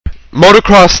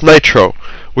Motocross Nitro,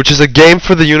 which is a game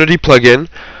for the Unity plugin,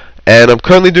 and I'm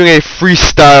currently doing a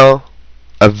freestyle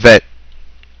event.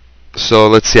 So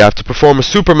let's see, I have to perform a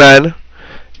Superman,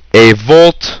 a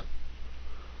Volt,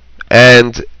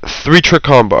 and 3-trick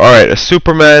combo. Alright, a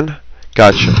Superman,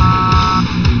 gotcha.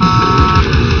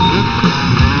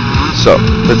 So,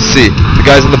 let's see. The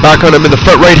guys in the background, I'm in the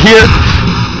front right here.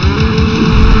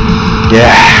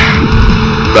 Yeah.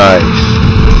 Nice.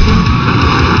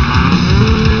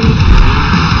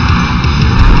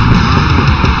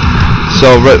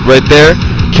 So, right there,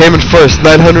 came in first,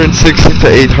 960 to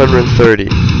 830.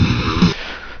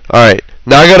 Alright,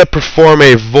 now I gotta perform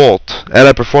a Volt. And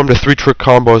I performed a 3-trick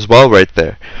combo as well right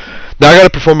there. Now I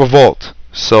gotta perform a Volt.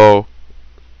 So,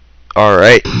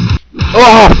 alright.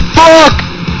 Oh, fuck!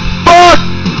 Fuck!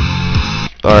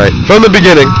 Alright, from the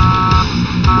beginning.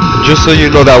 Just so you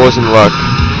know that wasn't luck.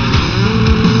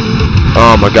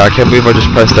 Oh my god, I can't believe I just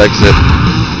pressed exit.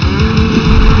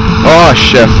 Oh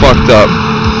shit, fucked up.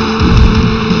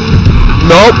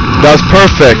 Nope, that was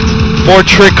perfect.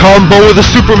 4-trick combo with a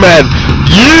Superman.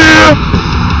 Yeah!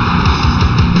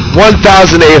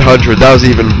 1,800, that was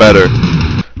even better.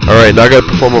 Alright, now I gotta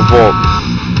perform a Volt.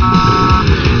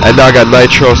 And now I got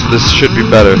Nitro, so this should be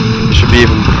better. It should be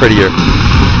even prettier.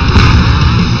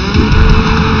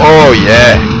 Oh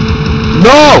yeah.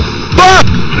 No! Fuck!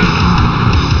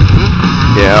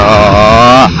 Yeah.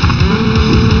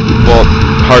 Well,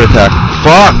 heart attack.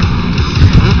 Fuck!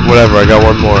 Whatever, I got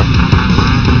one more.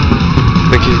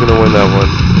 I think he's gonna win that one.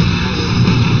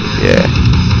 Yeah.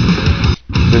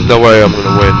 There's no way I'm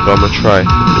gonna win, but I'm gonna try.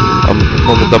 I'm gonna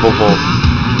perform a double Volt.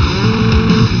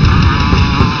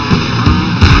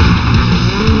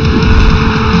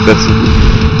 That's it.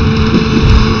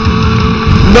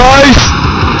 Nice!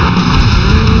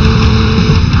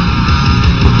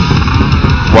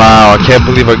 Wow, I can't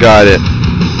believe I got it.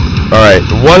 Alright,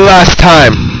 one last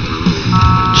time.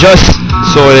 Just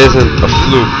so it isn't a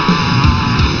fluke.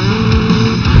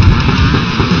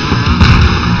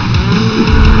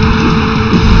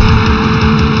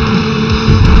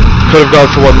 Could have gone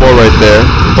for one more right there,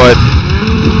 but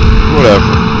whatever.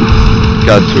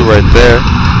 Got 2 right there.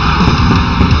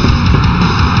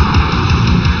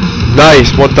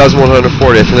 Nice,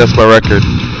 1,140. I think that's my record.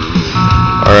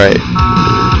 Alright.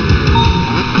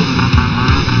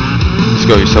 Let's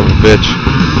go, you son of a bitch.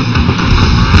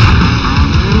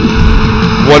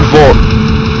 1 Volt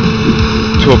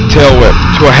to a tail whip,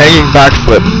 to a hanging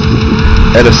backflip,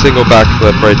 and a single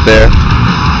backflip right there.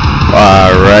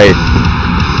 Alright.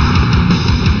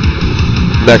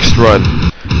 Next run.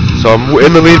 So I'm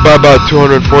in the lead by about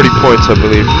 240 points, I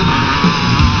believe.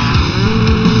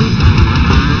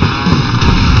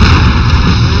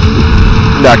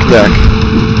 Neck,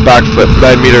 backflip,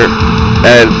 9 meter,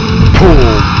 and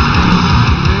boom.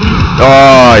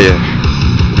 Oh yeah.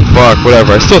 Fuck,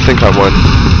 whatever. I still think I won.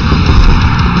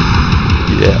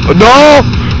 Yeah. Oh, no!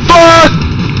 Fuck!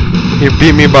 He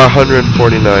beat me by 149.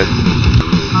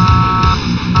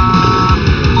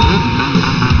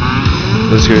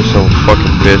 Let's get yourself a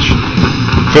fucking bitch.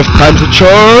 5th time's a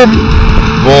charm!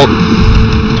 Volt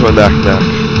to a neck.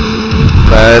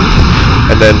 Land,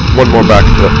 and then one more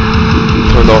backflip.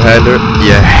 To a no-hander.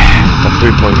 Yeah. A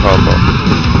 3-point combo.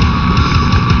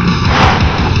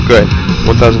 Good.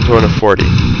 1,240.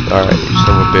 Alright, you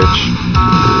son of a bitch.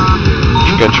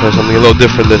 Just gonna try something a little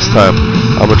different this time.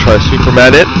 I'm gonna try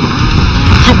Superman it.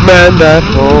 Superman that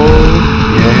home.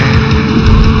 Yeah.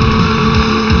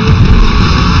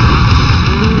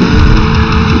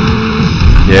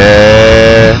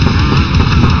 Yeah.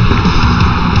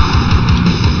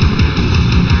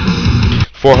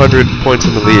 400 points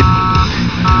in the lead.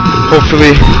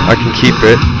 Hopefully, I can keep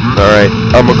it. Alright,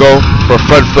 I'm gonna go for a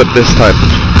front flip this time.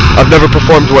 I've never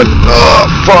performed one. Oh,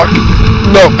 fuck.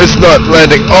 No, it's not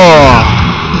landing. Oh.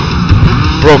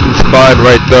 Broken spine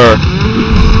right there.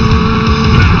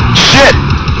 Shit!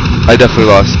 I definitely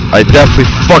lost. I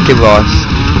definitely fucking lost.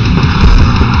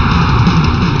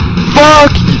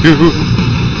 Fuck you!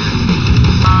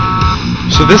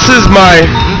 So this is my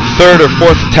 3rd or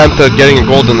 4th attempt at getting a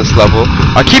gold in this level.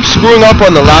 I keep screwing up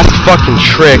on the last fucking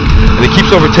trick, and it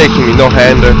keeps overtaking me.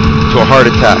 No-hander to a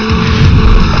heart attack.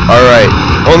 Alright,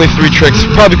 only 3 tricks.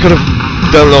 Probably could have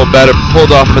done a little better,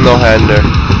 pulled off a no-hander.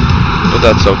 But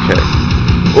that's okay.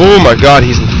 Oh my god,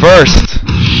 he's in first.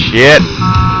 Shit.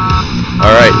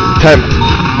 Alright, attempt.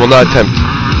 Well, not attempt.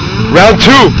 Round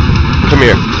 2! Come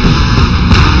here.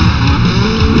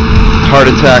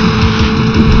 Heart attack.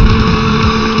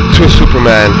 To a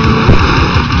Superman.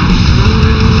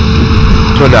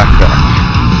 To a knockback.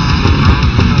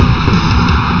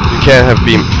 You can't have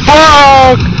beam.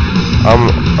 Fuck! I'm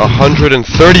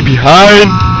 130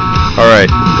 behind.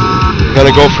 Alright. I'm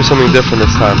gonna go for something different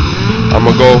this time. I'm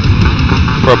gonna go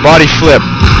for a body flip.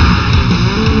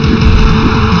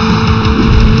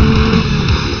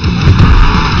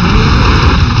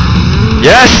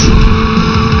 Yes!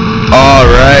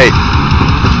 Alright.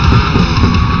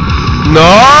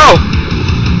 No!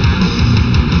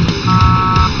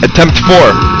 Attempt 4.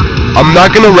 I'm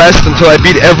not gonna rest until I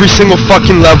beat every single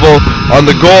fucking level on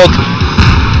the gold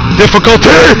difficulty!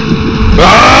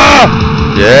 Ah!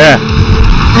 Yeah.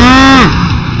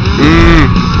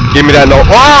 Give me that no.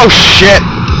 Oh shit!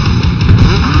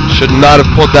 Should not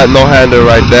have pulled that no-hander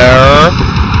right there.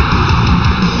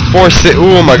 Force it.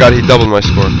 Oh my god, he doubled my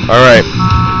score. Alright.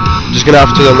 Just gonna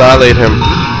have to annihilate him.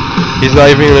 He's not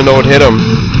even gonna know what hit him.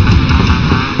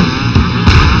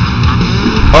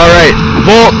 Alright.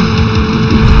 Volt.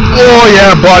 Oh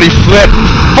yeah, body flip.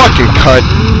 Fucking cunt.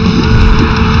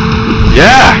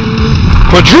 Yeah!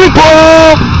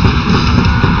 Quadruple!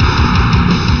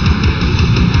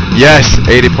 Yes,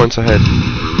 80 points ahead.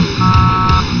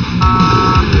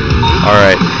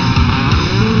 Alright.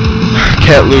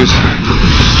 Can't lose.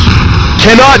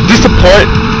 Cannot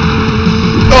disappoint.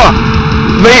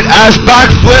 Late ass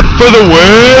backflip for the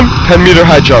win. 10-meter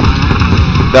high jump.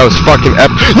 That was fucking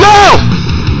epic. No!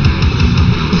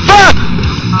 Fuck!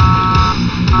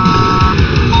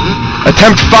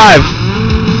 Attempt 5.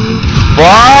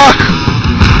 Fuck!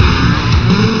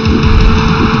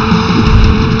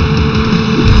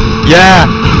 Yeah!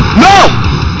 No!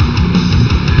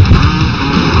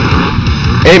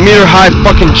 8-meter high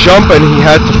fucking jump and he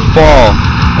had to fall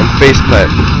and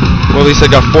faceplant. Well, at least I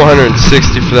got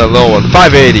 460 for that low one.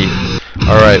 580.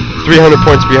 Alright, 300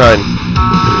 points behind.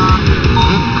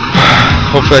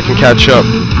 Hopefully I can catch up.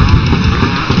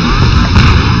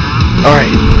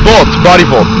 Alright, volt, body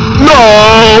volt.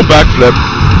 No! Backflip.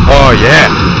 Oh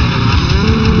yeah.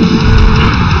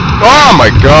 Oh my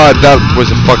god, that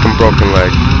was a fucking broken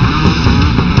leg.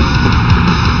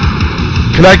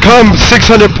 Can I come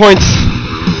 600 points?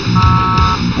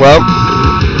 Well,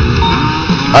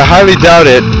 I highly doubt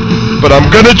it, but I'm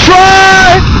gonna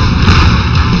try!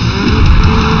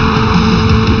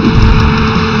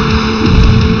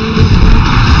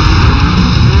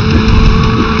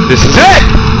 This is it!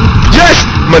 Yes!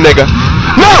 My nigga.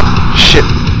 No! Shit.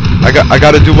 I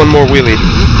gotta do one more wheelie.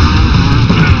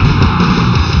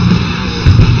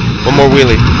 One more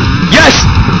wheelie. Yes!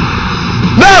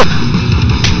 No!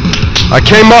 I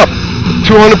came up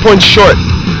 200 points short.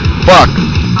 Fuck.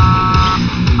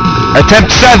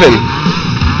 Attempt 7.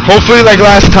 Hopefully like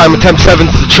last time, attempt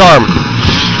 7's the charm.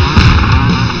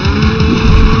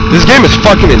 This game is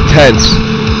fucking intense.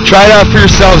 Try it out for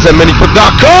yourselves at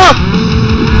miniclip.com.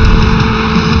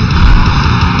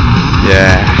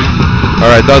 Yeah.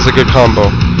 Alright, that was a good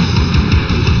combo.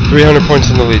 300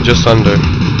 points in the lead, just under.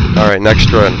 Alright,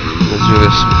 next run. Let's do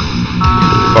this.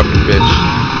 Fucking bitch.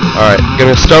 Alright,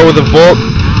 gonna start with a volt,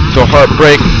 to a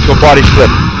heartbreak, to a body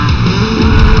flip.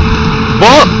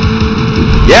 Volt!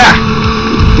 Yeah!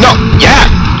 No! Yeah!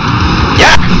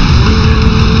 Yeah!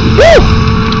 Woo!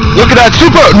 Look at that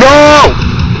super! No!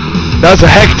 That was a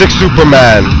hectic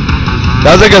Superman.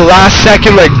 That was like a last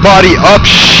second, like, body up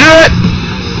shit!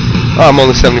 Oh, I'm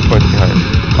only 70 points behind.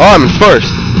 Oh, I'm in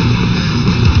first.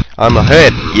 I'm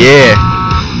ahead. Yeah.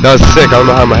 That was sick. I don't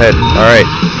know how I'm ahead. Alright.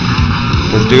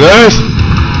 Let's do this.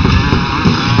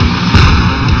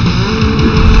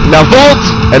 Now volt,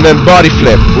 and then body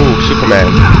flip. Ooh, Superman.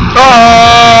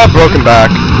 Oh, broken back.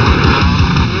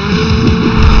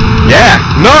 Yeah,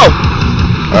 no!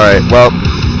 Alright, well,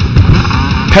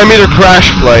 10-meter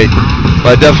crash flight,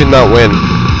 but I definitely not win.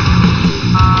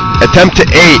 Attempt to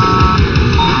 8.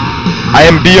 I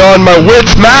am beyond my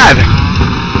wits mad!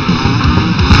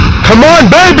 Come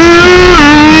on, baby!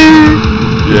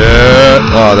 Yeah.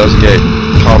 Oh, that was a gay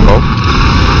combo.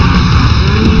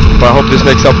 But I hope this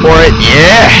makes up for it.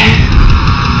 Yeah!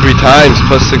 3 times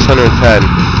plus 610.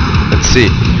 Let's see.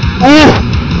 Ooh!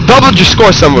 Doubled your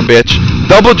score, son of a bitch.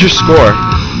 Doubled your score.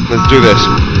 Let's do this.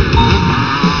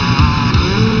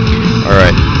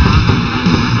 Alright.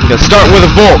 Gonna start with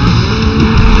a volt.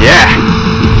 Yeah!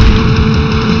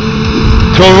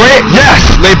 To a late, yes!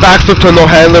 Late backflip to a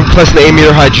no-handler plus an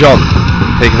 8-meter high jump.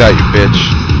 Take that, you bitch.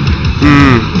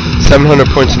 700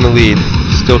 points in the lead.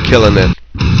 Still killing it.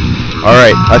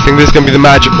 Alright, I think this is gonna be the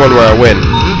magic one where I win.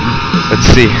 Let's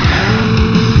see.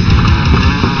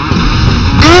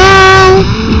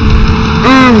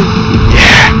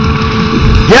 Yeah!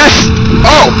 Yes!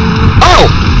 Oh! Oh!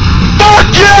 Fuck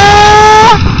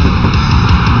yeah!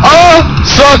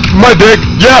 Suck my dick!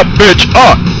 Yeah, bitch!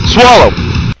 Swallow!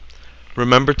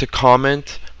 Remember to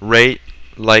comment, rate,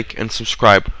 like, and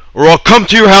subscribe, or I'll come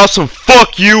to your house and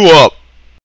fuck you up!